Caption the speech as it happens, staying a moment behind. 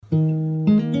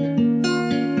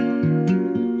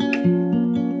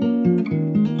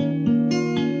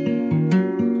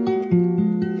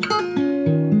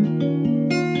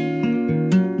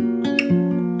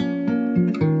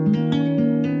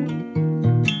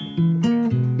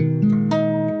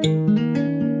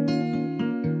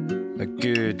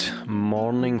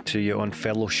to you on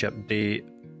Fellowship Day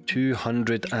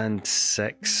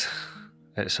 206.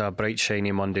 It's a bright,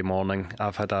 shiny Monday morning.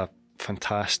 I've had a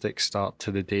fantastic start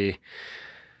to the day.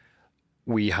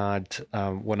 We had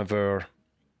one of our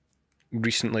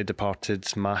recently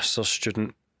departed master's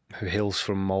student who hails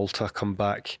from Malta come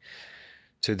back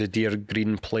to the dear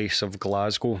green place of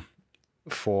Glasgow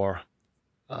for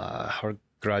her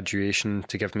graduation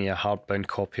to give me a hardbound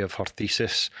copy of her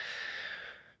thesis.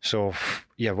 So,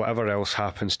 yeah, whatever else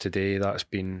happens today, that's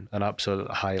been an absolute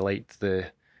highlight,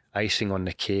 the icing on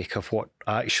the cake of what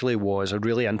actually was a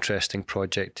really interesting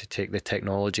project to take the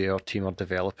technology our team are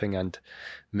developing and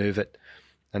move it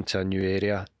into a new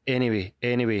area.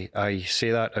 Anyway, I say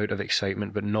that out of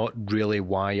excitement, but not really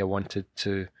why I wanted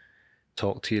to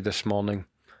talk to you this morning.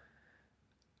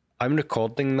 I'm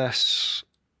recording this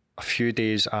a few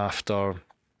days after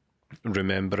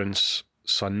Remembrance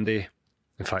Sunday.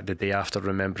 In fact, the day after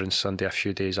Remembrance Sunday, a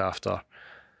few days after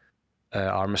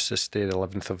Armistice Day, the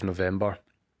 11th of November,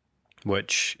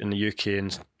 which in the UK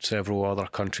and several other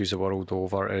countries the world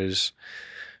over is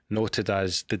noted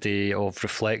as the day of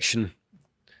reflection,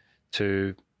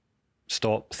 to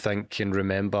stop, think and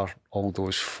remember all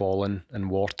those fallen in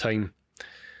wartime.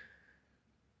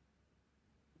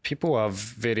 People have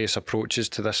various approaches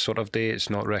to this sort of day. It's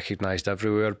not recognised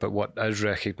everywhere, but what is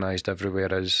recognised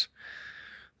everywhere is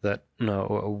that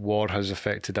war has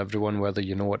affected everyone, whether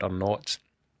you know it or not,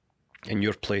 and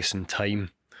your place in time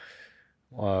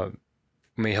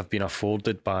may have been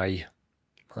afforded by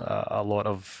a lot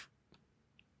of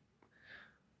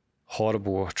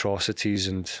horrible atrocities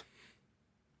and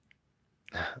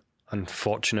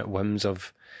unfortunate whims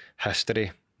of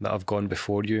history that have gone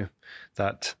before you,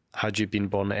 that had you been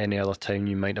born at any other time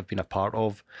you might have been a part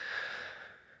of.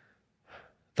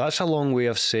 That's a long way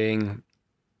of saying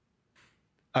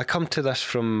I come to this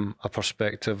from a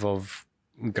perspective of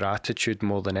gratitude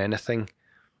more than anything.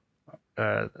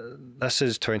 This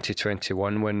is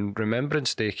 2021. When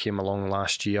Remembrance Day came along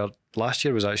last year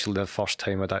was actually the first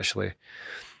time I'd actually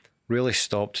really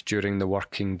stopped during the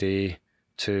working day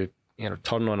to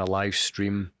turn on a live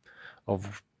stream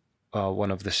of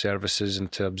one of the services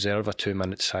and to observe a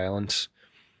 2-minute silence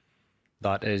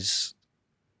that is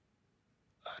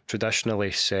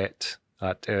traditionally set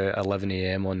at 11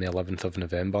 a.m. on the 11th of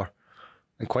November.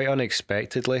 And quite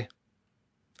unexpectedly,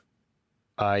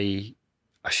 I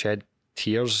shed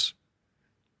tears.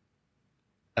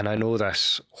 And I know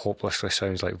this hopelessly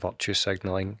sounds like virtue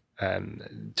signalling.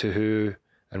 To who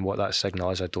and what that signal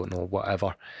is, I don't know,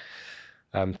 whatever.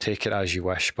 Take it as you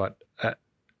wish, but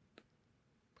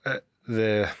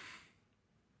the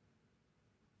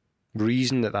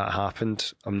reason that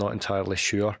happened, I'm not entirely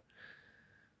sure.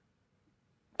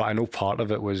 But I know part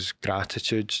of it was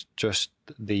gratitude, just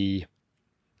the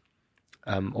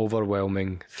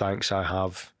overwhelming thanks I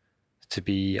have to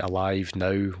be alive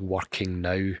now, working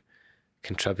now,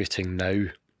 contributing now,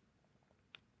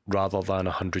 rather than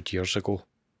 100 years ago,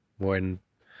 when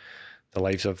the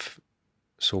lives of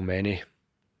so many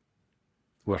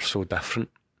were so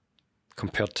different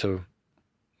compared to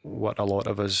what a lot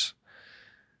of us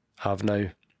have now.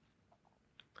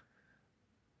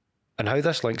 And how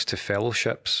this links to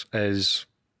fellowships is,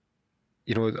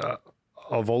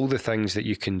 of all the things that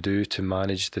you can do to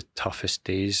manage the toughest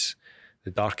days,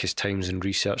 the darkest times in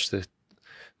research, the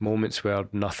moments where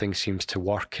nothing seems to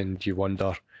work and you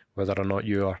wonder whether or not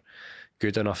you are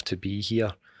good enough to be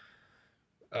here,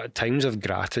 times of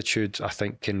gratitude, I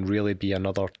think, can really be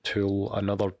another tool,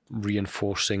 another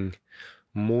reinforcing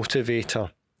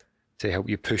motivator to help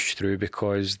you push through,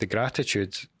 because the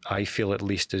gratitude, I feel at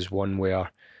least, is one where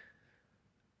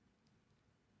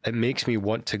it makes me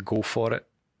want to go for it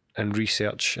and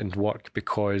research and work,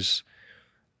 because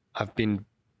I've been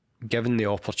given the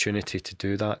opportunity to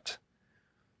do that.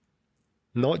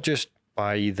 Not just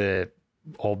by the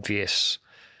obvious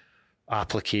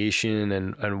application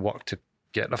and work to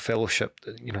get a fellowship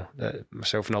that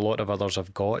myself and a lot of others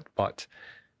have got, but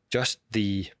just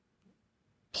the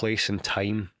place and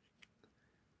time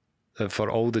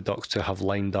for all the ducks to have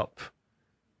lined up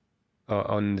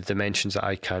on the dimensions that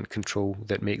I can't control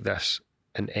that make this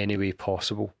in any way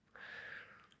possible.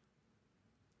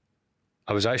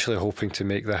 I was actually hoping to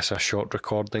make this a short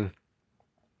recording,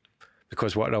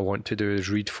 because what I want to do is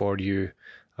read for you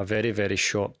a very, very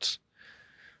short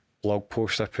blog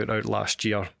post I put out last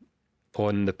year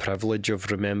on the privilege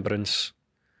of remembrance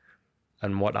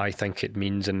and what I think it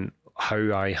means and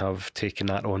how I have taken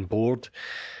that on board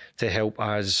to help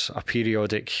as a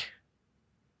periodic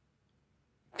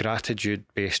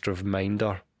gratitude-based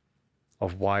reminder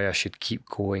of why I should keep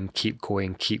going,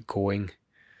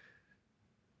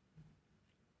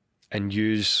 and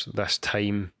use this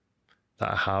time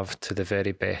that I have to the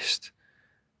very best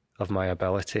of my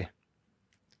ability.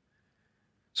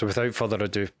 So without further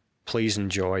ado, please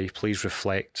enjoy, please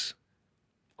reflect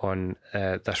on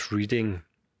this reading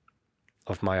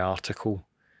of my article,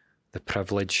 The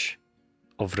Privilege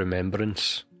of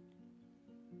Remembrance.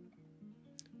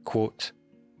 Quote,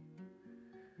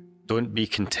 "Don't be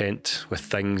content with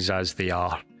things as they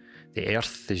are. The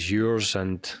earth is yours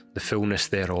and the fullness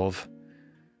thereof.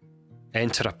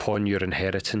 Enter upon your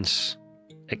inheritance,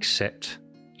 accept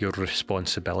your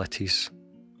responsibilities."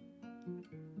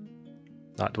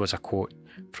 That was a quote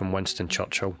from Winston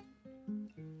Churchill,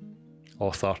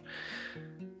 author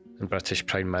and British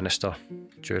Prime Minister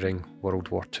during World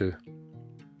War II.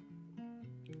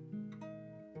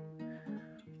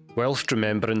 Whilst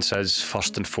remembrance is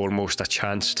first and foremost a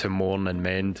chance to mourn and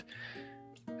mend,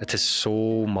 it is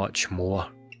so much more.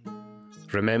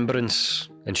 Remembrance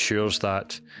ensures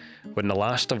that when the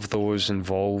last of those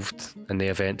involved in the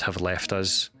event have left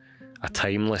us, a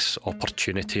timeless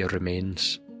opportunity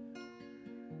remains.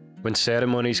 When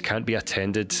ceremonies can't be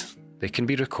attended, they can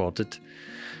be recorded.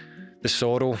 The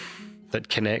sorrow that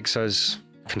connects us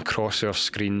can cross our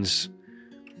screens,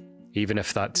 even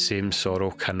if that same sorrow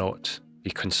cannot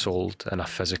be consoled in a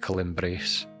physical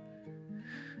embrace.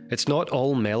 It's not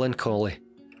all melancholy.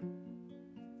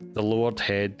 The lowered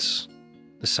heads,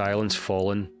 the silence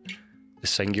fallen, the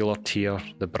singular tear,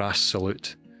 the brass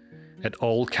salute, it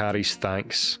all carries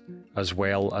thanks as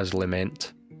well as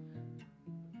lament.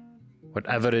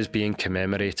 Whatever is being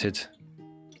commemorated,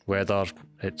 whether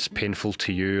it's painful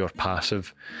to you or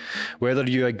passive, whether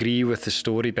you agree with the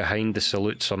story behind the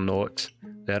salutes or not,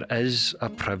 there is a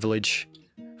privilege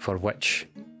for which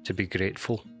to be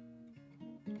grateful.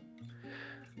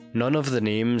 None of the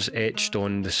names etched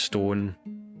on the stone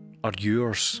are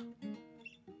yours.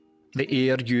 The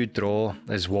air you draw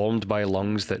is warmed by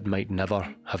lungs that might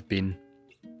never have been.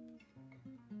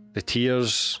 The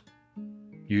tears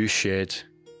you shed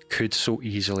could so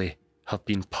easily have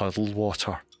been puddle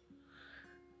water.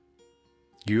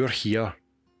 You're here.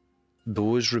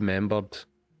 Those remembered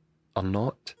are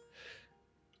not.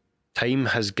 Time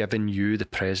has given you the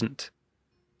present.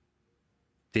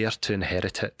 Dare to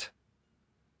inherit it.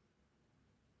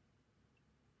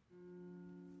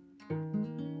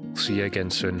 See you again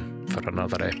soon for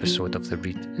another episode of the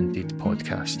Read Indeed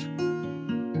podcast.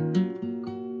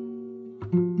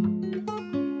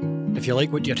 If you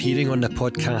like what you're hearing on the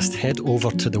podcast, head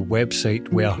over to the website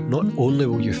where not only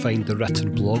will you find the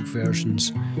written blog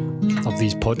versions of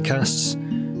these podcasts,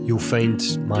 you'll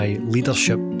find my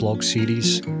leadership blog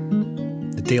series,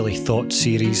 the Daily Thought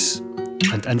series,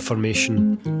 and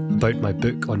information about my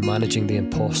book on managing the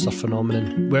imposter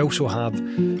phenomenon. We also have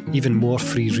even more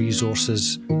free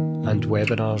resources and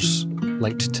webinars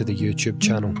linked to the YouTube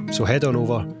channel. So head on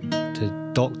over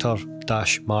to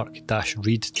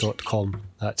dr-mark-reid.com.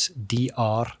 That's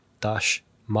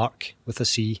dr-mark with a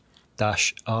C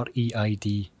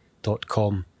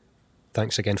 -reid.com.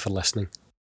 Thanks again for listening.